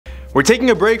We're taking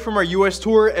a break from our US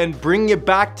tour and bringing it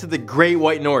back to the Great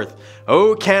White North.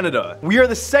 Oh, Canada. We are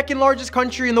the second largest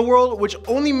country in the world, which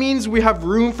only means we have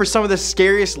room for some of the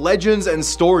scariest legends and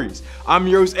stories. I'm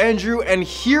your host Andrew, and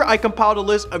here I compiled a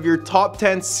list of your top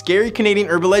 10 scary Canadian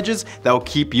urban legends that will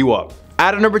keep you up.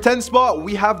 At our number 10 spot,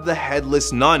 we have the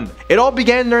Headless Nun. It all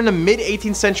began during the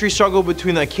mid-18th century struggle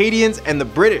between the Acadians and the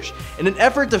British. In an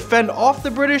effort to fend off the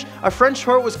British, a French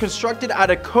fort was constructed at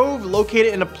a cove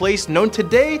located in a place known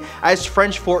today as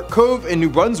French Fort Cove in New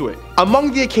Brunswick.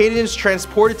 Among the Acadians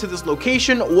transported to this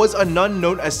location was a nun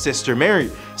known as Sister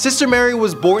Mary. Sister Mary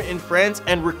was born in France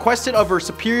and requested of her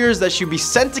superiors that she be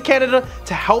sent to Canada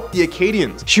to help the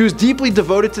Acadians. She was deeply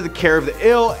devoted to the care of the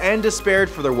ill and despaired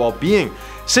for their well-being.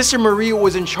 Sister Marie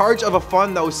was in charge of a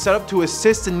fund that was set up to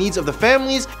assist the needs of the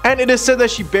families, and it is said that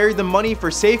she buried the money for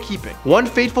safekeeping. One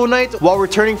fateful night, while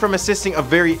returning from assisting a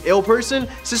very ill person,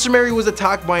 Sister Mary was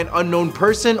attacked by an unknown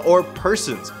person or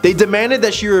persons. They demanded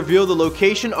that she reveal the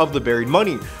location of the buried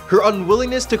money. Her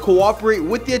unwillingness to cooperate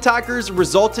with the attackers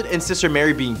resulted in Sister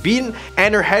Mary being beaten,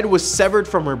 and her head was severed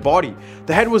from her body.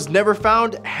 The head was never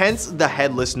found, hence the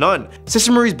Headless Nun.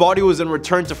 Sister Marie's body was then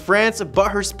returned to France,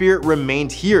 but her spirit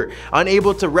remained here,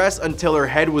 unable to rest until her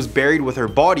head was buried with her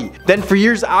body. Then for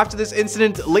years after this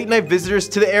incident, late night visitors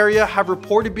to the area have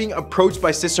reported being approached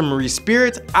by Sister Marie's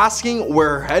spirit asking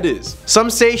where her head is. Some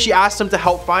say she asked them to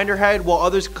help find her head, while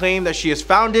others claim that she has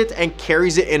found it and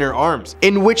carries it in her arms,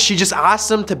 in which she just asks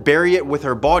them to bury it with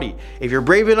her body. If you're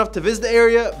brave enough to visit the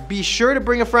area, be sure to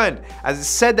bring a friend, as it's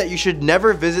said that you should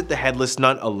never visit the Headless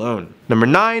Nun alone. Number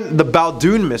 9. The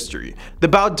Baldoon Mystery. The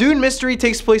Baldoon Mystery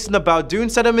takes place in the Baldoon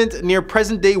settlement near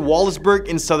present-day Wallaceburg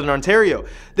in southern Ontario.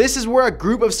 This is where a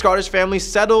group of Scottish families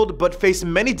settled but faced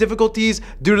many difficulties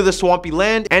due to the swampy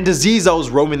land and disease that was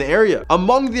roaming the area.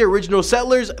 Among the original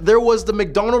settlers, there was the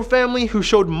MacDonald family, who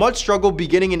showed much struggle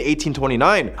beginning in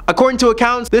 1829. According to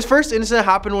accounts, this first incident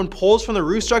happened when poles from the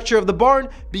roof structure of the barn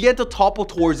began to topple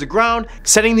towards the ground,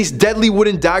 sending these deadly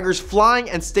wooden daggers flying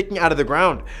and sticking out of the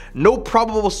ground. No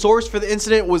probable source for the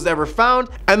incident was ever found,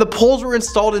 and the poles were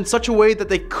installed in such a way that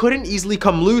they couldn't easily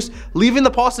come loose, leaving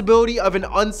the possibility of an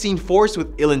unseen force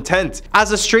with ill intent. As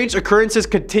the strange occurrences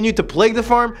continued to plague the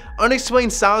farm,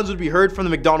 unexplained sounds would be heard from the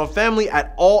MacDonald family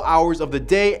at all hours of the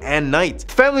day and night.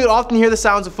 The family would often hear the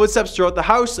sounds of footsteps throughout the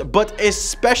house, but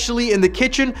especially in the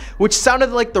kitchen, which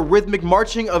sounded like the rhythmic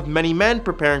marching of many men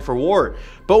preparing for war.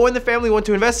 But when the family went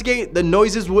to investigate, the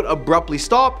noises would abruptly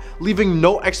stop, leaving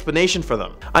no explanation for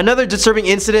them. Another disturbing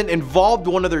incident involved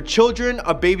one of their children,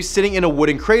 a baby sitting in a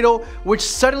wooden cradle, which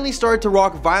suddenly started to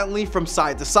rock violently from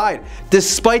side to side,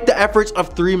 despite the efforts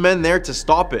of 3 men there to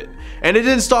stop it. And it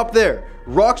didn't stop there.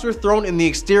 Rocks were thrown in the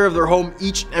exterior of their home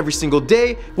each and every single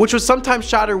day, which would sometimes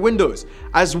shatter windows.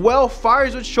 As well,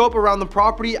 fires would show up around the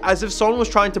property as if someone was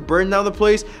trying to burn down the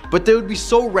place, but they would be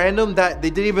so random that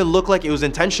they didn't even look like it was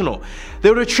intentional. They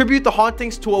would attribute the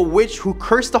hauntings to a witch who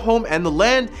cursed the home and the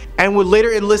land, and would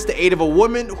later enlist the aid of a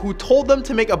woman who told them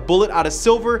to make a bullet out of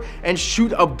silver and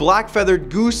shoot a black feathered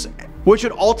goose, which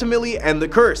would ultimately end the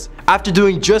curse. After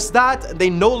doing just that, they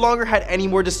no longer had any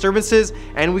more disturbances,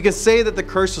 and we can say that the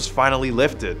curse was finally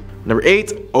lifted. Number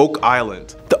 8. Oak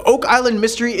Island. The Oak Island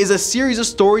Mystery is a series of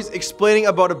stories explaining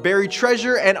about a buried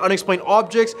treasure and unexplained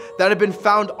objects that have been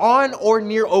found on or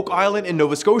near Oak Island in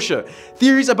Nova Scotia.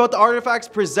 Theories about the artifacts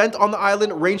present on the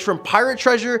island range from pirate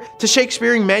treasure to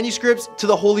Shakespearean manuscripts to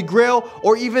the Holy Grail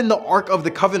or even the Ark of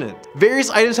the Covenant. Various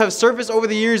items have surfaced over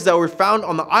the years that were found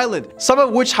on the island, some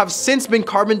of which have since been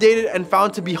carbon dated and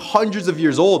found to be hundreds of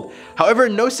years old. However,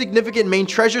 no significant main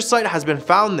treasure site has been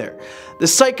found there. The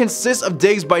site consists of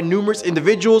digs by numerous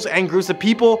individuals and groups of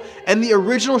people, and the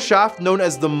original shaft, known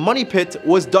as the Money Pit,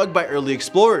 was dug by early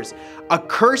explorers. A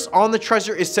curse on the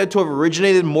treasure is said to have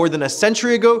originated more than a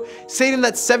century ago, stating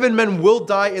that 7 men will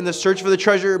die in the search for the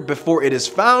treasure before it is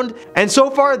found, and so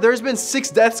far there's been 6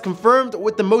 deaths confirmed,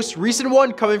 with the most recent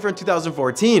one coming from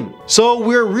 2014. So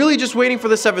we're really just waiting for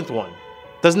the 7th one.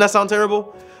 Doesn't that sound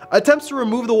terrible? Attempts to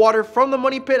remove the water from the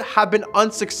Money Pit have been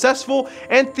unsuccessful,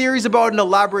 and theories about an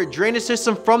elaborate drainage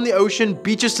system from the ocean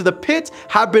beaches to the pit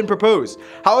have been proposed.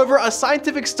 However, a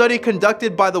scientific study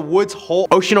conducted by the Woods Hole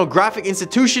Oceanographic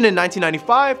Institution in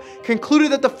 1995 concluded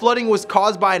that the flooding was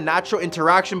caused by a natural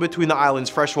interaction between the island's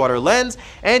freshwater lens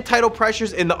and tidal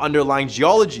pressures in the underlying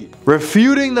geology,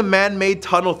 refuting the man-made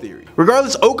tunnel theory.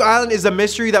 Regardless, Oak Island is a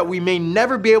mystery that we may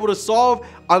never be able to solve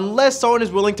unless someone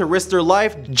is willing to risk their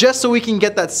life just so we can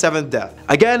get that 7th death.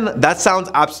 Again, that sounds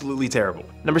absolutely terrible.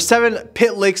 Number 7.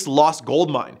 Pitt Lake's Lost Gold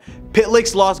Mine. Pitt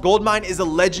Lake's Lost Gold Mine is a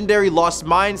legendary lost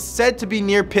mine said to be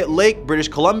near Pitt Lake, British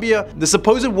Columbia. The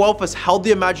supposed wealth has held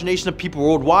the imagination of people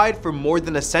worldwide for more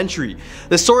than a century.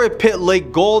 The story of Pitt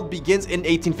Lake gold begins in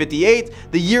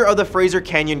 1858, the year of the Fraser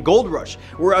Canyon Gold Rush,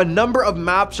 where a number of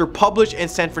maps were published in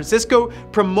San Francisco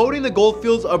promoting the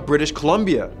goldfields of British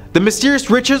Columbia. The mysterious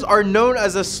riches are known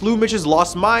as the Sloomich's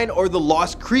Lost Mine or the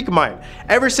Lost Creek Mine.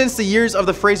 Ever since the years of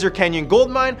the Fraser Canyon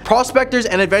Gold Mine, prospectors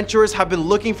and adventurers have been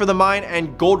looking for the mine,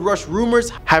 and gold rush rumors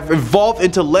have evolved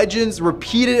into legends,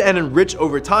 repeated and enriched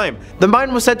over time. The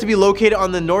mine was said to be located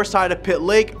on the north side of Pitt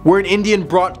Lake, where an Indian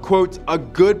brought, quote, a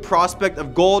good prospect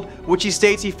of gold, which he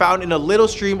states he found in a little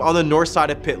stream on the north side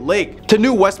of Pitt Lake, to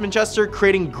New Westminster,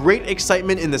 creating great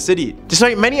excitement in the city.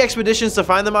 Despite many expeditions to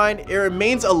find the mine, it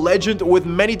remains a legend with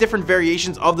many different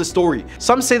variations of the story.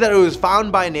 Some say that it was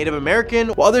found by a Native American,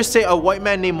 while others say a white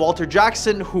man named Walter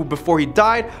Jackson, who before he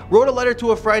died wrote a letter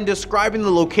to a friend describing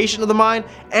the location of the mine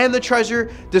and the treasure,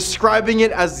 describing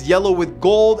it as yellow with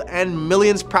gold and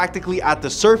millions practically at the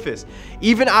surface.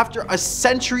 Even after a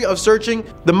century of searching,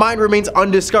 the mine remains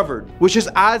undiscovered, which just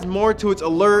adds more to its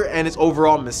allure and its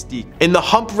overall mystique. In the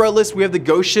hump of our list, we have the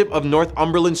ghost ship of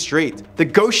Northumberland Strait. The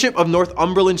ghost ship of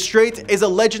Northumberland Strait is a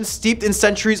legend steeped in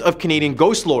centuries of Canadian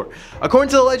ghost lore. According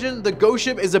to the legend, the ghost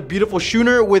ship is a beautiful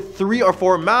schooner with 3 or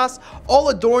 4 masts, all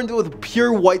adorned with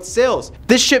pure white sails.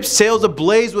 This ship sails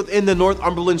ablaze within the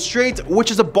Northumberland Strait, which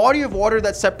is a body of water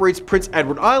that separates Prince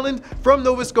Edward Island from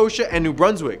Nova Scotia and New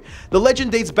Brunswick. The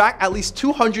legend dates back at least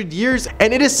 200 years,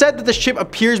 and it is said that the ship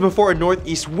appears before a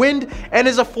northeast wind and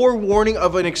is a forewarning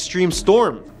of an extreme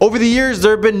storm. Over the years,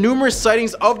 there have been numerous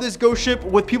sightings of this ghost ship,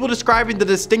 with people describing the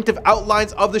distinctive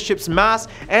outlines of the ship's mast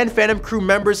and phantom crew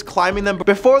members climbing them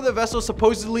before the vessel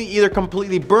supposedly either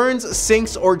completely burns,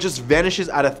 sinks, or just vanishes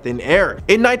out of thin air.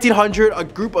 In 1900, a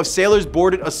group of sailors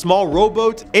boarded a small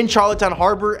rowboat in Charlottetown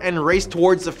Harbor and raced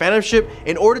towards the phantom ship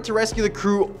in order to rescue the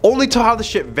crew, only to have the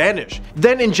ship vanish.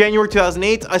 Then in January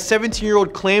 2008, a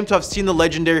 17-year-old claimed to have seen the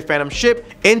legendary phantom ship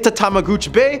in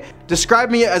Tatamagouche Bay,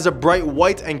 describing it as a bright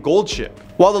white and gold ship.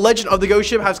 While the legend of the ghost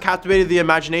ship has captivated the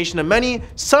imagination of many,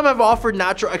 some have offered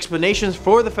natural explanations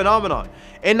for the phenomenon.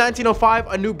 In 1905,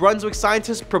 a New Brunswick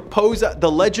scientist proposed that the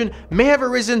legend may have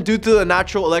arisen due to the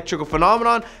natural electrical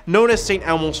phenomenon known as St.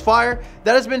 Elmo's fire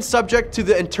that has been subject to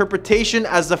the interpretation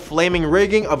as the flaming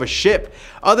rigging of a ship.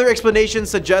 Other explanations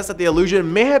suggest that the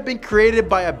illusion may have been created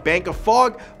by a bank of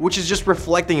fog, which is just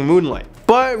reflecting moonlight.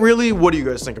 But really, what do you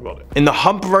guys think about it? In the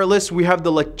hump of our list, we have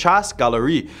the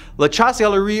Chasse-galerie. La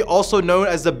Chasse-galerie, also known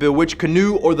as the Bewitched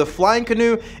Canoe or the Flying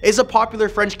Canoe, is a popular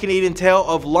French-Canadian tale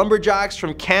of lumberjacks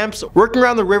from camps working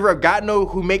around the river of Gatineau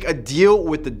who make a deal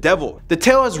with the devil. The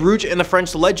tale has roots in a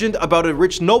French legend about a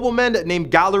rich nobleman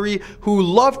named Galerie who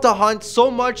loved to hunt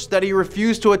so much that he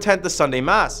refused to attend the Sunday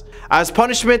Mass. As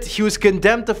punishment, he was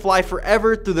condemned to fly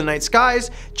forever through the night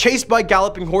skies, chased by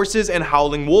galloping horses and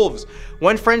howling wolves.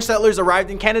 When French settlers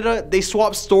arrived in Canada, they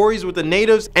swapped stories with the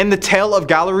natives, and the tale of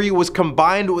Galerie was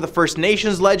combined with a First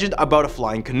Nations legend about a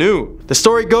flying canoe. The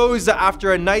story goes that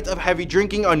after a night of heavy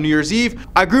drinking on New Year's Eve,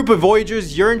 a group of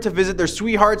voyagers yearned to visit their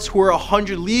sweethearts who were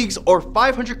 100 leagues or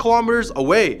 500 kilometers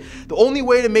away. The only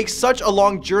way to make such a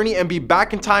long journey and be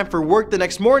back in time for work the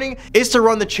next morning is to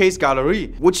run the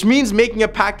Chasse-galerie, which means making a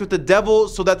pact with the devil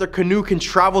so that their canoe can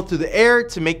travel through the air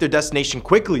to make their destination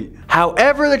quickly.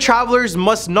 However, the travelers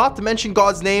must not mention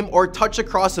God's name or touch the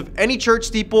cross of any church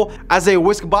steeple as they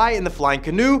whisk by in the flying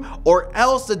canoe, or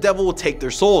else the devil will take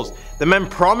their souls. The men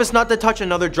promise not to touch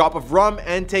another drop of rum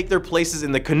and take their places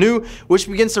in the canoe, which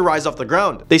begins to rise off the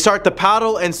ground. They start to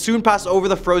paddle and soon pass over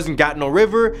the frozen Gatineau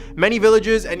River, many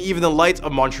villages, and even the lights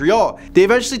of Montreal. They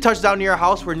eventually touch down near a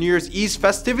house where New Year's Eve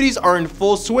festivities are in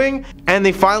full swing, and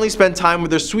they finally spend time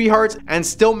with their sweethearts and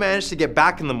still manage to get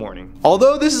back in the morning.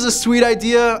 Although this is a sweet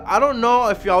idea, I don't know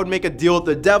if I would make a deal with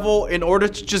the devil in order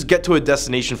to just get to a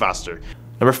destination faster.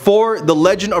 Number 4, the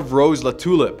legend of Rose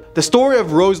Latulipe. The story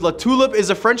of Rose Latulipe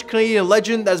is a French-Canadian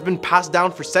legend that has been passed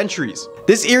down for centuries.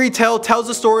 This eerie tale tells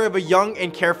the story of a young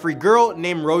and carefree girl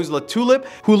named Rose Latulipe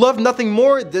who loved nothing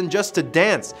more than just to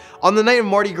dance. On the night of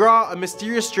Mardi Gras, a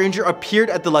mysterious stranger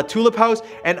appeared at the Latulipe house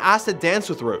and asked to dance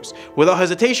with Rose. Without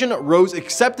hesitation, Rose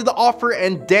accepted the offer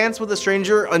and danced with the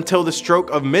stranger until the stroke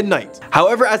of midnight.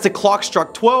 However, as the clock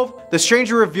struck 12, the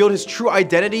stranger revealed his true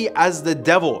identity as the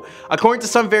devil. According to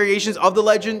some variations of the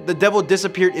legend, the devil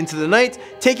disappeared into the night,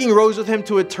 taking Rose with him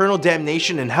to eternal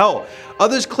damnation in hell.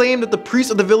 Others claim that the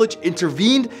priest of the village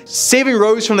intervened, saving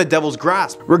Rose from the devil's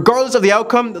grasp. Regardless of the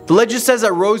outcome, the legend says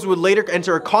that Rose would later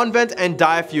enter a convent and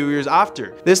die a few years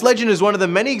after. This legend is one of the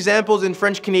many examples in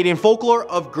French-Canadian folklore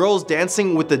of girls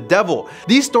dancing with the devil.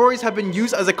 These stories have been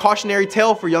used as a cautionary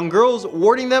tale for young girls,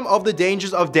 warning them of the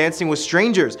dangers of dancing with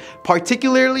strangers,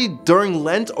 particularly during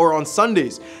Lent or on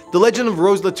Sundays. The legend of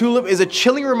Rose Latulipe is a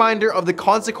chilling reminder of the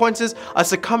consequences of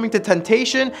succumbing to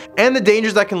temptation and the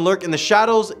dangers that can lurk in the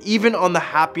shadows, even on the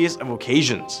happiest of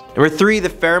occasions. Number 3, the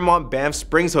Fairmont Banff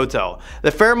Springs Hotel.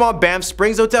 The Fairmont Banff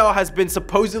Springs Hotel has been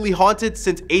supposedly haunted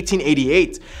since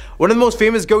 1888. One of the most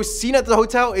famous ghosts seen at the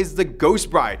hotel is the Ghost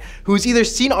Bride, who is either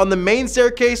seen on the main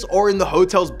staircase or in the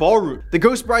hotel's ballroom. The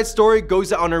Ghost Bride's story goes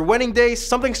that on her wedding day,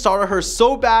 something startled her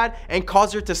so bad and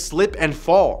caused her to slip and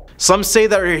fall. Some say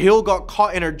that her heel got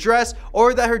caught in her dress,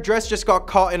 or that her dress just got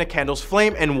caught in a candle's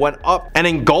flame and went up and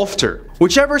engulfed her.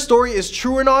 Whichever story is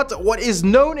true or not, what is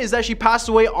known is that she passed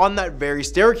away on that very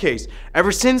staircase.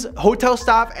 Ever since, hotel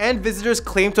staff and visitors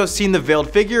claim to have seen the veiled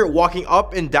figure walking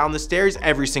up and down the stairs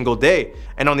every single day.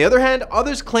 And on the other hand,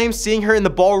 others claim seeing her in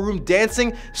the ballroom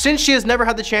dancing since she has never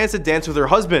had the chance to dance with her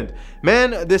husband.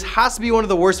 Man, this has to be one of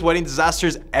the worst wedding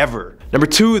disasters ever. Number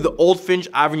 2, the Old Finch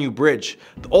Avenue Bridge.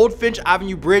 The Old Finch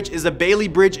Avenue Bridge is a Bailey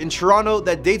bridge in Toronto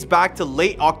that dates back to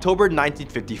late October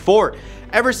 1954.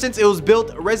 Ever since it was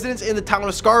built, residents in the town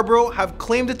of Scarborough have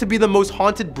claimed it to be the most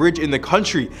haunted bridge in the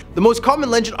country. The most common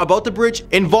legend about the bridge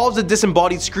involves the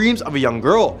disembodied screams of a young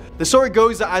girl. The story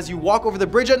goes that as you walk over the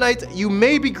bridge at night, you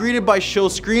may be greeted by shrill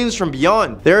screams from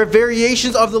beyond. There are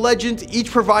variations of the legend,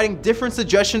 each providing different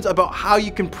suggestions about how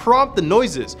you can prompt the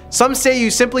noises. Some say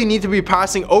you simply need to be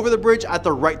passing over the bridge at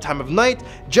the right time of night,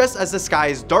 just as the sky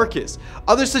is darkest.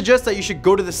 Others suggest that you should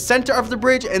go to the center of the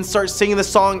bridge and start singing the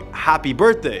song Happy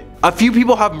Birthday. A few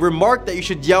people have remarked that you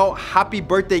should yell Happy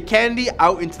Birthday Candy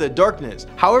out into the darkness.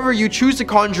 However you choose to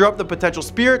conjure up the potential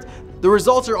spirit, the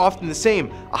results are often the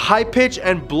same, a high-pitched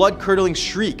and blood-curdling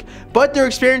shriek. But their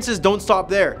experiences don't stop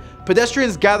there.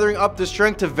 Pedestrians gathering up the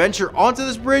strength to venture onto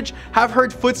this bridge have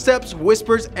heard footsteps,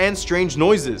 whispers, and strange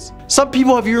noises. Some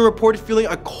people have even reported feeling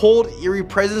a cold, eerie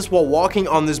presence while walking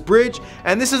on this bridge,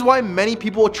 and this is why many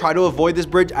people try to avoid this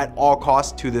bridge at all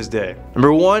costs to this day.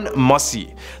 Number 1,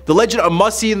 Mussie. The legend of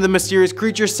Mussie and the mysterious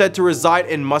creature said to reside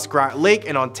in Muskrat Lake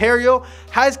in Ontario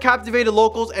has captivated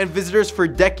locals and visitors for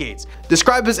decades.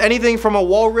 Described as anything from a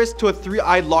walrus to a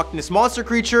three-eyed Loch Ness monster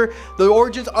creature, the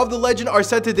origins of the legend are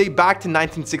said to date back to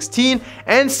 1916,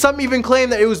 and some even claim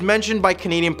that it was mentioned by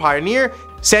Canadian pioneer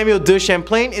Samuel de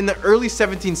Champlain in the early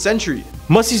 17th century.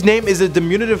 Mussie's name is a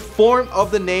diminutive form of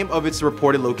the name of its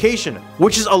reported location,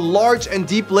 which is a large and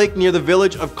deep lake near the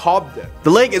village of Cobden.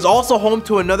 The lake is also home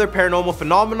to another paranormal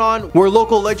phenomenon, where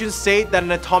local legends say that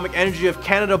an Atomic Energy of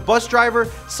Canada bus driver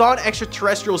saw an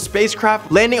extraterrestrial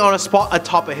spacecraft landing on a spot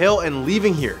atop a hill and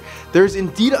leaving here. There is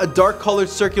indeed a dark colored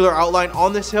circular outline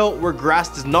on this hill where grass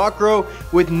does not grow,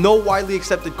 with no widely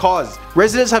accepted cause.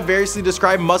 Residents have variously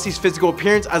described Mussie's physical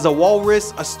appearance as a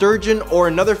walrus, a sturgeon, or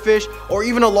another fish, or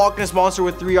even a Loch Ness monster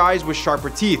with 3 eyes with sharper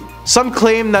teeth. Some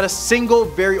claim that a single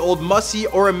very old Mussie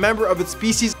or a member of its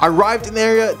species arrived in the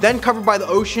area, then covered by the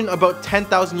ocean about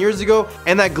 10,000 years ago,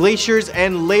 and that glaciers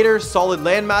and later solid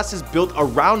land masses built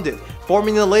around it,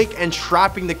 forming the lake and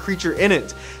trapping the creature in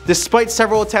it. Despite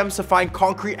several attempts to find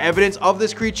concrete evidence of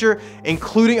this creature,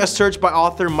 including a search by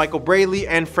author Michael Braley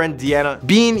and friend Deanna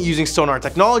Bean using sonar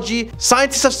technology,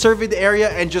 scientists have surveyed the area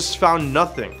and just found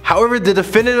nothing. However, the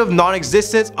definitive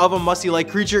non-existence of a Mussie-like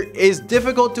creature is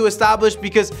difficult to establish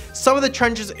because some of the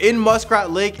trenches in Muskrat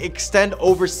Lake extend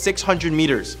over 600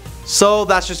 meters. So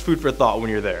that's just food for thought when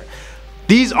you're there.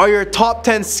 These are your top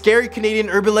 10 scary Canadian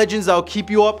urban legends that will keep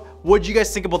you up. What do you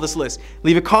guys think about this list?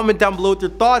 Leave a comment down below with your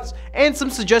thoughts and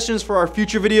some suggestions for our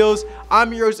future videos.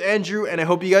 I'm your host Andrew, and I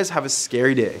hope you guys have a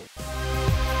scary day.